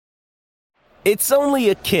It's only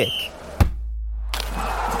a kick,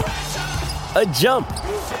 a jump,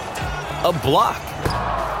 a block.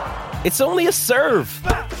 It's only a serve.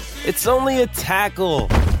 It's only a tackle,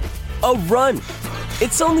 a run.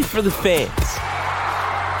 It's only for the fans.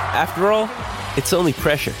 After all, it's only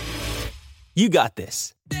pressure. You got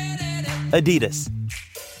this. Adidas.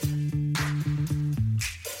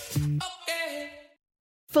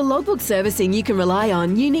 For logbook servicing you can rely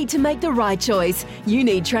on, you need to make the right choice. You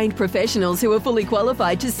need trained professionals who are fully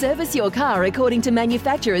qualified to service your car according to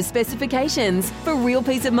manufacturer's specifications. For real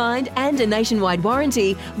peace of mind and a nationwide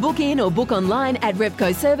warranty, book in or book online at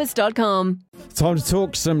repcoservice.com. Time to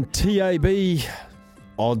talk some TAB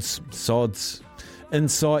odds, sods,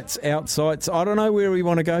 insights, outsights. I don't know where we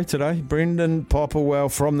want to go today. Brendan Popplewell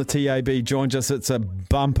from the TAB joins us. It's a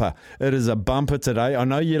bumper. It is a bumper today. I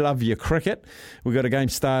know you love your cricket. We've got a game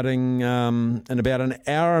starting in about an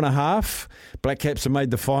hour and a half. Black Caps have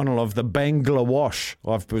made the final of the Bangla Wash.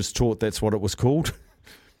 I was taught that's what it was called.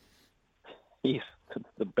 Yes, it's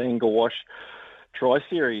the Bangla Wash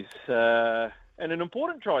Tri-Series. And an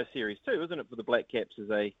important tri-series too, isn't it, for the Black Caps as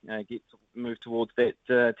they get to move towards that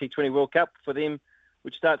T20 World Cup for them,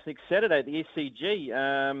 which starts next Saturday at the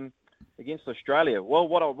SCG against Australia. Well,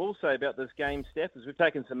 what I will say about this game, Staf, is we've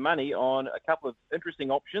taken some money on a couple of interesting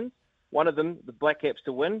options. One of them, the Black Caps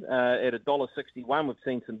to win at $1.61. We've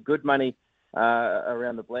seen some good money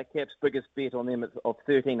around the Black Caps. Biggest bet on them of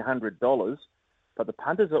 $1,300. But the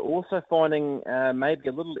punters are also finding maybe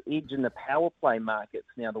a little edge in the power play markets.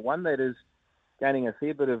 Now, the one that is gaining a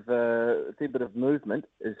fair bit of movement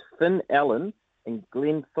is Finn Allen and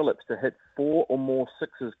Glenn Phillips to hit 4 or more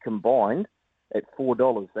sixes combined at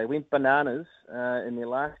 $4. They went bananas in their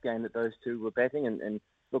last game that those two were batting, and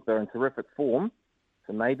look, they're in terrific form.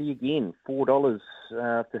 So maybe again, $4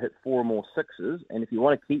 to hit 4 or more sixes. And if you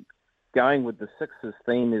want to keep going with the sixes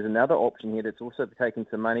theme, there's another option here that's also taking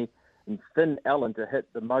some money, and Finn Allen to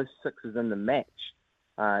hit the most sixes in the match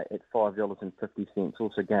at $5.50,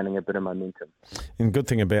 also gaining a bit of momentum. And the good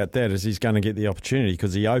thing about that is he's going to get the opportunity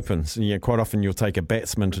because he opens. And quite often you'll take a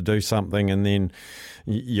batsman to do something and then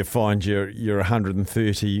you find you're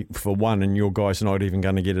 130 for one and your guy's not even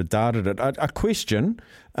going to get a dart at it. A question,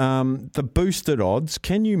 the boosted odds,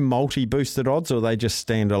 can you multi-boosted odds or are they just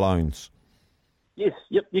standalones? Yes,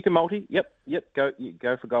 yep, you can multi, yep, go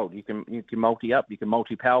for gold. You can multi up, you can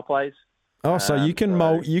multi power plays. Oh, so you can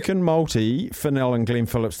multi Fennell and Glenn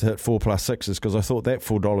Phillips to hit 4 plus sixes because I thought that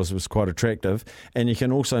 $4 was quite attractive, and you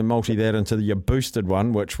can also multi that into your boosted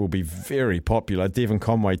one, which will be very popular. Devon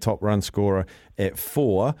Conway, top run scorer at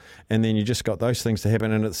 4, and then you just got those things to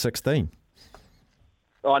happen in at 16.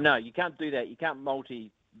 Oh no, you can't do that. You can't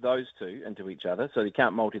multi those two into each other, so you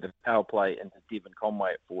can't multi the power play into Devon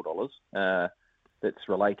Conway at $4. That's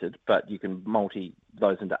related, but you can multi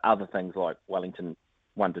those into other things like Wellington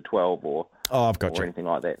 1 to 12 or anything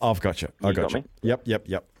like that. I've got you. I got you. Yep.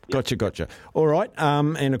 Gotcha. All right.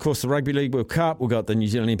 And of course, the Rugby League World Cup. We've got the New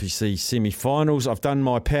Zealand NPC semi-finals. I've done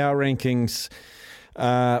my power rankings,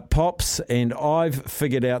 Pops, and I've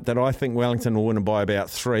figured out that I think Wellington will win by about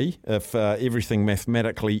 3 if everything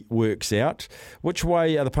mathematically works out. Which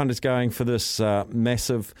way are the punters going for this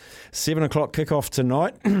massive 7 o'clock kickoff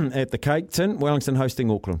tonight at the Cake Tin? Wellington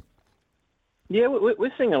hosting Auckland. Yeah,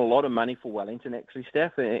 we're seeing a lot of money for Wellington, actually,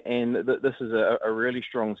 Staf, and this is a really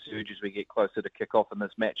strong surge as we get closer to kick-off in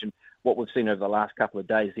this match. And what we've seen over the last couple of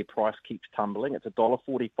days, their price keeps tumbling. It's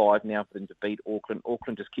 $1.45 now for them to beat Auckland.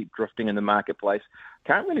 Auckland just keep drifting in the marketplace.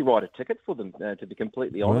 Can't really write a ticket for them, to be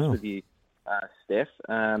completely honest with you, Staf.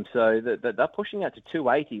 So they're pushing out to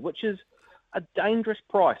 $2.80, which is a dangerous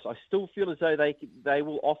price. I still feel as though they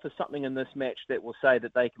will offer something in this match that will say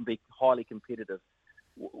that they can be highly competitive.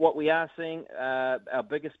 What we are seeing, our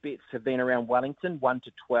biggest bets have been around Wellington, 1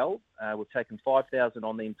 to 12. We've taken $5,000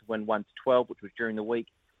 on them to win 1 to 12, which was during the week.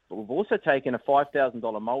 But we've also taken a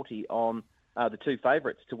 $5,000 multi on the two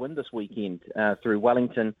favourites to win this weekend through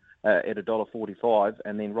Wellington at $1.45,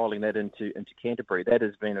 and then rolling that into Canterbury. That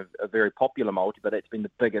has been a very popular multi, but it's been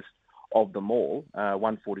the biggest of them all,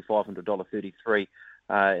 $1.45 and $1.33.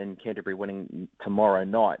 In Canterbury winning tomorrow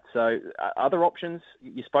night. So other options,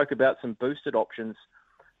 you spoke about some boosted options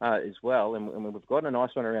as well, and we've got a nice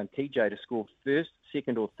one around TJ to score first,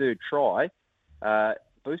 second or third try,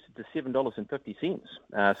 boosted to $7.50.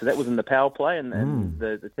 So that was in the power play, and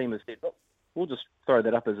the team has said, look, we'll just throw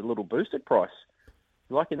that up as a little boosted price.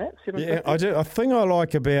 You liking that? Yeah, I do. A thing I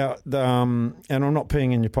like about, and I'm not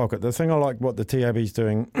peeing in your pocket, the thing I like what the TAB's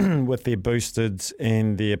doing with their boosted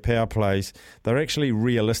and their power plays, they're actually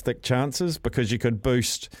realistic chances because you could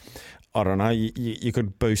boost I don't know, you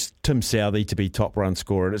could boost Tim Southey to be top run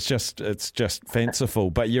scorer. It's just fanciful,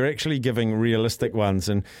 but you're actually giving realistic ones.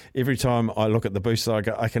 And every time I look at the boosts, I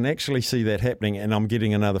can actually see that happening, and I'm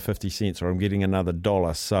getting another 50 cents or I'm getting another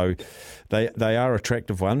 $1. So they are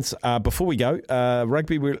attractive ones. Before we go,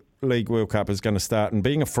 Rugby League World Cup is going to start, and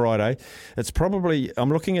being a Friday, it's probably,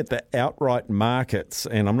 I'm looking at the outright markets,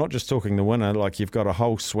 and I'm not just talking the winner, like you've got a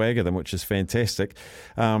whole swag of them, which is fantastic.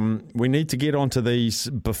 We need to get onto these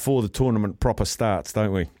before the tournament proper starts,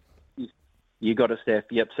 don't we? You got it, Staf.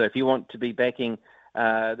 Yep. So if you want to be backing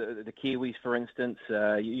the Kiwis, for instance,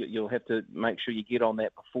 you'll have to make sure you get on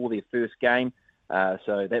that before their first game.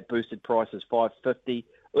 So that boosted price is $5.50.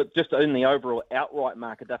 Just in the overall outright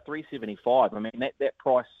market, they're $3.75. I mean, that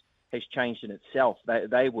price has changed in itself.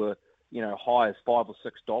 They were, high as $5 or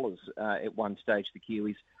 $6 at one stage, the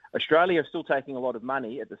Kiwis. Australia are still taking a lot of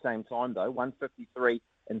money at the same time, though, $1.53.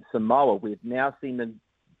 And Samoa, we've now seen them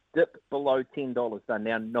dip below $10. They're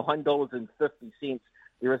now $9.50.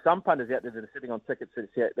 There are some punters out there that are sitting on tickets that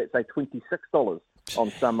say $26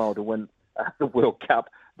 on Samoa to win the World Cup.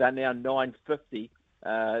 They're now $9.50.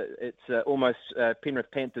 It's almost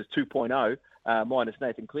Penrith Panthers 2.0 minus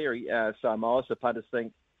Nathan Cleary, Samoa. So punters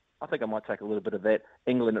think, I think I might take a little bit of that.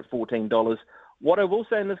 England at $14. What I will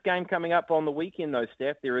say in this game coming up on the weekend, though,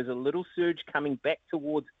 Staf, there is a little surge coming back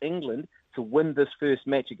towards England to win this first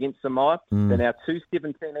match against Samoa. They're now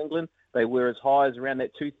 $2.17 England. They were as high as around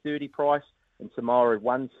that $2.30 price, and Samoa at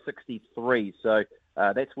 $1.63. So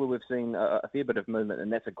that's where we've seen a fair bit of movement,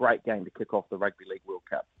 and that's a great game to kick off the Rugby League World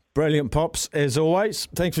Cup. Brilliant, Pops, as always.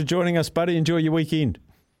 Thanks for joining us, buddy. Enjoy your weekend.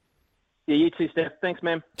 Yeah, you too, Staf. Thanks,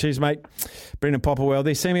 man. Cheers, mate. Brendan Popplewell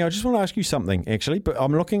there. Sammy, I just want to ask you something, actually, but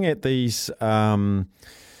I'm looking at these tournament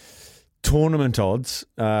odds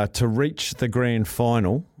to reach the grand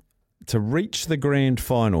final.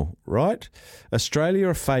 Right? Australia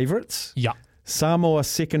are favourites. Yeah. Samoa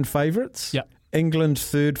second favourites. Yeah. England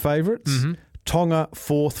third favourites. Mm-hmm. Tonga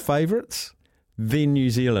fourth favourites. Then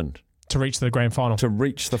New Zealand. To reach the grand final. To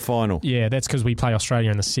reach the final. Yeah, that's because we play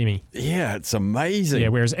Australia in the semi. Yeah, it's amazing. Yeah,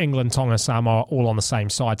 whereas England, Tonga, Samoa all on the same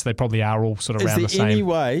side, so they probably are all sort of around the same. Is there any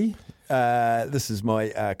way, this is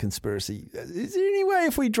my conspiracy, is there any way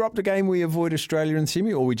if we dropped a game we avoid Australia in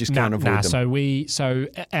semi, or we just can't avoid them? So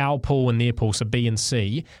our pool and their pool, so B and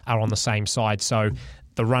C, are on the same side. So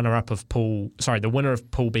the the winner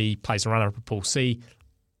of Pool B plays the runner-up of Pool C.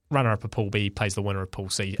 Runner-up of Pool B plays the winner of Pool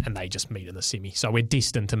C, and they just meet in the semi. So we're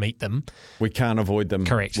destined to meet them. We can't avoid them.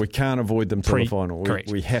 Correct. We can't avoid them till the final.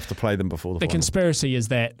 Correct. We have to play them before the final. The conspiracy is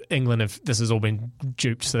that England, this has all been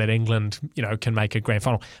duped so that England, can make a grand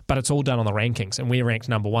final. But it's all done on the rankings, and we're ranked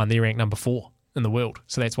number 1. They're ranked number 4 in the world.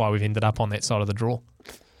 So that's why we've ended up on that side of the draw.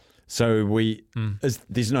 So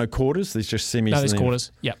there's no quarters. There's just semis. No, there's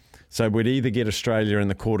quarters. Yep. So we'd either get Australia in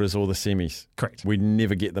the quarters or the semis. Correct. We'd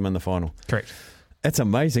never get them in the final. Correct. That's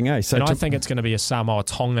amazing, eh? So I think it's going to be a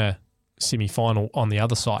Samoa-Tonga semi-final on the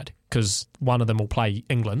other side, because one of them will play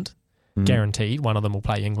England, guaranteed. One of them will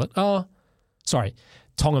play England. Oh, sorry.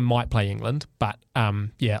 Tonga might play England, but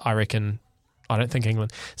I reckon I don't think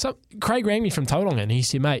England. So Craig rang me from Tauranga and he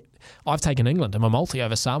said, mate, I've taken England in my multi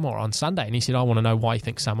over Samoa on Sunday. And he said, I want to know why you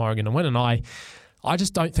think Samoa are going to win. And I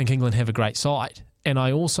just don't think England have a great side. And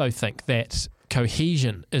I also think that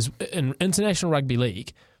cohesion is in international rugby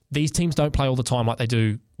league. These teams don't play all the time like they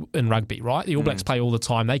do in rugby, right? The All Blacks play all the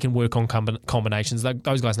time. They can work on combinations.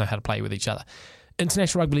 Those guys know how to play with each other.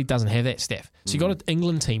 International rugby league doesn't have that, Steph. So you've got an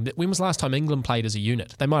England team. When was the last time England played as a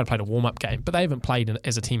unit? They might have played a warm-up game, but they haven't played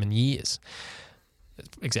as a team in years.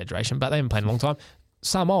 Exaggeration, but they haven't played in a long time.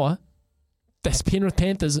 Samoa, that's Penrith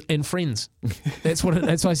Panthers and friends. That's what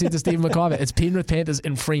I said to Stephen McIver. It's Penrith Panthers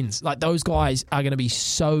and friends. Like, those guys are going to be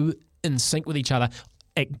so in sync with each other.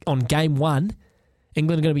 On game 1,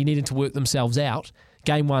 England are going to be needing to work themselves out.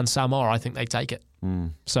 Game 1, Samoa, I think they take it.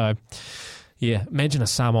 So, yeah, imagine a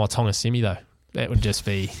Samoa-Tonga semi, though. That would just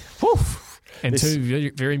be... Whew, and two very,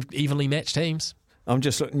 very evenly matched teams. I'm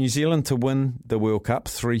just looking. New Zealand to win the World Cup,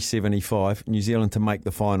 $3.75. New Zealand to make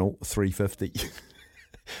the final, $3.50.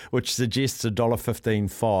 Which suggests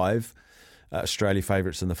 $1.15.5 Australia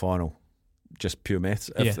favourites in the final. Just pure maths,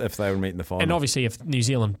 if they were meeting the final. And obviously if New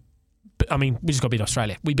Zealand... we just got to beat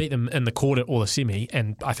Australia. We beat them in the quarter or the semi,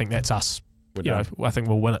 and I think that's us. I think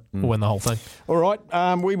we'll win it. We'll win the whole thing. All right.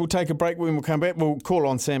 We will take a break. When we come back, we'll call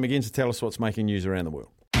on Sam again to tell us what's making news around the world.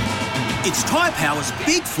 It's Tyre Power's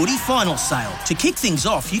Big Footy Final Sale. To kick things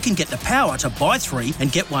off, you can get the power to buy 3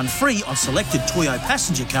 and get 1 free on selected Toyo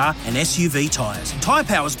passenger car and SUV tyres. Tyre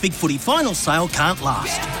Power's Big Footy Final Sale can't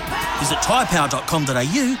last. Visit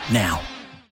tyrepower.com.au now.